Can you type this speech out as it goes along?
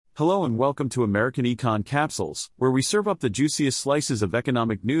Hello and welcome to American Econ Capsules, where we serve up the juiciest slices of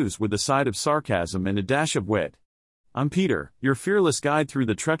economic news with a side of sarcasm and a dash of wit. I'm Peter, your fearless guide through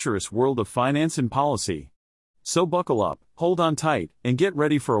the treacherous world of finance and policy. So buckle up, hold on tight, and get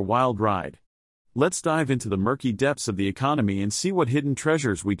ready for a wild ride. Let's dive into the murky depths of the economy and see what hidden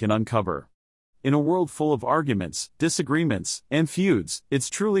treasures we can uncover. In a world full of arguments, disagreements, and feuds, it's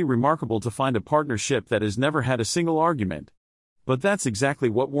truly remarkable to find a partnership that has never had a single argument. But that's exactly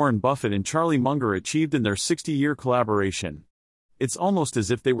what Warren Buffett and Charlie Munger achieved in their 60-year collaboration. It's almost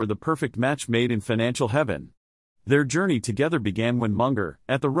as if they were the perfect match made in financial heaven. Their journey together began when Munger,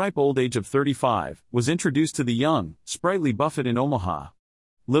 at the ripe old age of 35, was introduced to the young, sprightly Buffett in Omaha.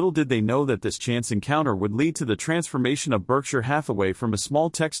 Little did they know that this chance encounter would lead to the transformation of Berkshire Hathaway from a small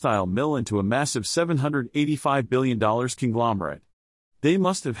textile mill into a massive $785 billion conglomerate. They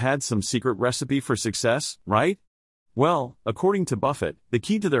must have had some secret recipe for success, right? Well, according to Buffett, the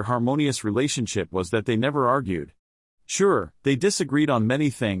key to their harmonious relationship was that they never argued. Sure, they disagreed on many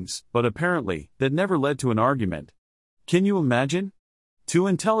things, but apparently, that never led to an argument. Can you imagine? Two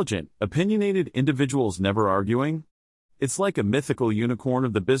intelligent, opinionated individuals never arguing? It's like a mythical unicorn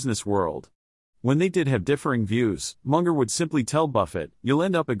of the business world. When they did have differing views, Munger would simply tell Buffett, "You'll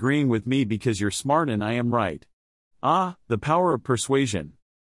end up agreeing with me because you're smart and I am right." Ah, the power of persuasion.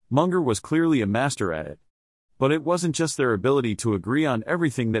 Munger was clearly a master at it. But it wasn't just their ability to agree on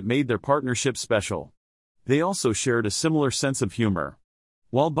everything that made their partnership special. They also shared a similar sense of humor.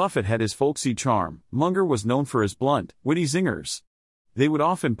 While Buffett had his folksy charm, Munger was known for his blunt, witty zingers. They would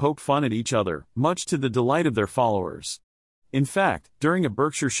often poke fun at each other, much to the delight of their followers. In fact, during a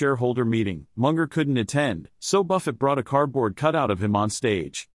Berkshire shareholder meeting, Munger couldn't attend, so Buffett brought a cardboard cutout of him on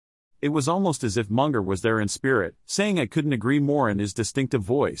stage. It was almost as if Munger was there in spirit, saying "I couldn't agree more" in his distinctive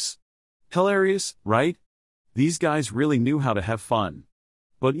voice. Hilarious, right? These guys really knew how to have fun.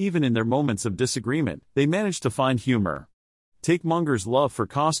 But even in their moments of disagreement, they managed to find humor. Take Munger's love for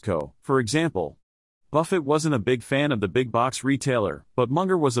Costco, for example. Buffett wasn't a big fan of the big box retailer, but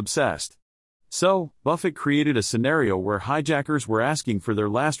Munger was obsessed. So, Buffett created a scenario where hijackers were asking for their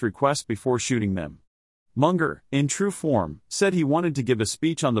last request before shooting them. Munger, in true form, said he wanted to give a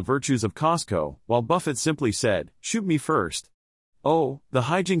speech on the virtues of Costco, while Buffett simply said, "Shoot me first." Oh, the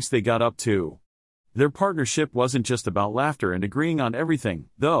hijinks they got up to. Their partnership wasn't just about laughter and agreeing on everything,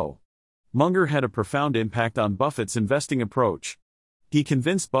 though. Munger had a profound impact on Buffett's investing approach. He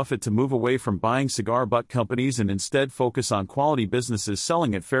convinced Buffett to move away from buying cigar-butt companies and instead focus on quality businesses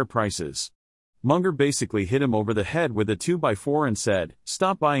selling at fair prices. Munger basically hit him over the head with a 2x4 and said,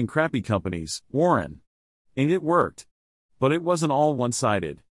 "Stop buying crappy companies, Warren." And it worked. But it wasn't all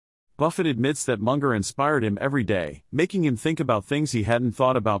one-sided. Buffett admits that Munger inspired him every day, making him think about things he hadn't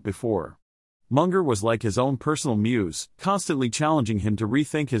thought about before. Munger was like his own personal muse, constantly challenging him to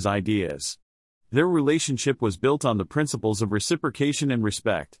rethink his ideas. Their relationship was built on the principles of reciprocation and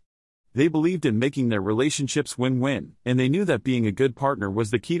respect. They believed in making their relationships win-win, and they knew that being a good partner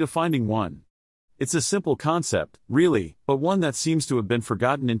was the key to finding one. It's a simple concept, really, but one that seems to have been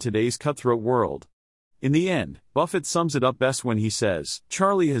forgotten in today's cutthroat world. In the end, Buffett sums it up best when he says,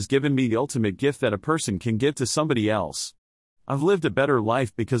 "Charlie has given me the ultimate gift that a person can give to somebody else. I've lived a better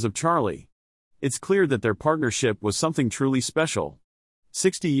life because of Charlie." It's clear that their partnership was something truly special.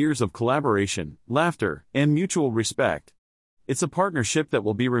 60 years of collaboration, laughter, and mutual respect. It's a partnership that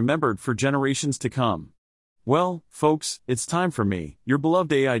will be remembered for generations to come. Well, folks, it's time for me, your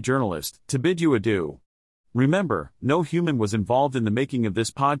beloved AI journalist, to bid you adieu. Remember, no human was involved in the making of this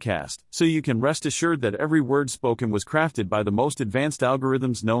podcast, so you can rest assured that every word spoken was crafted by the most advanced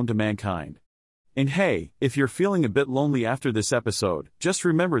algorithms known to mankind. And hey, if you're feeling a bit lonely after this episode, just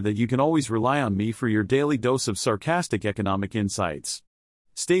remember that you can always rely on me for your daily dose of sarcastic economic insights.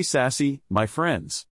 Stay sassy, my friends.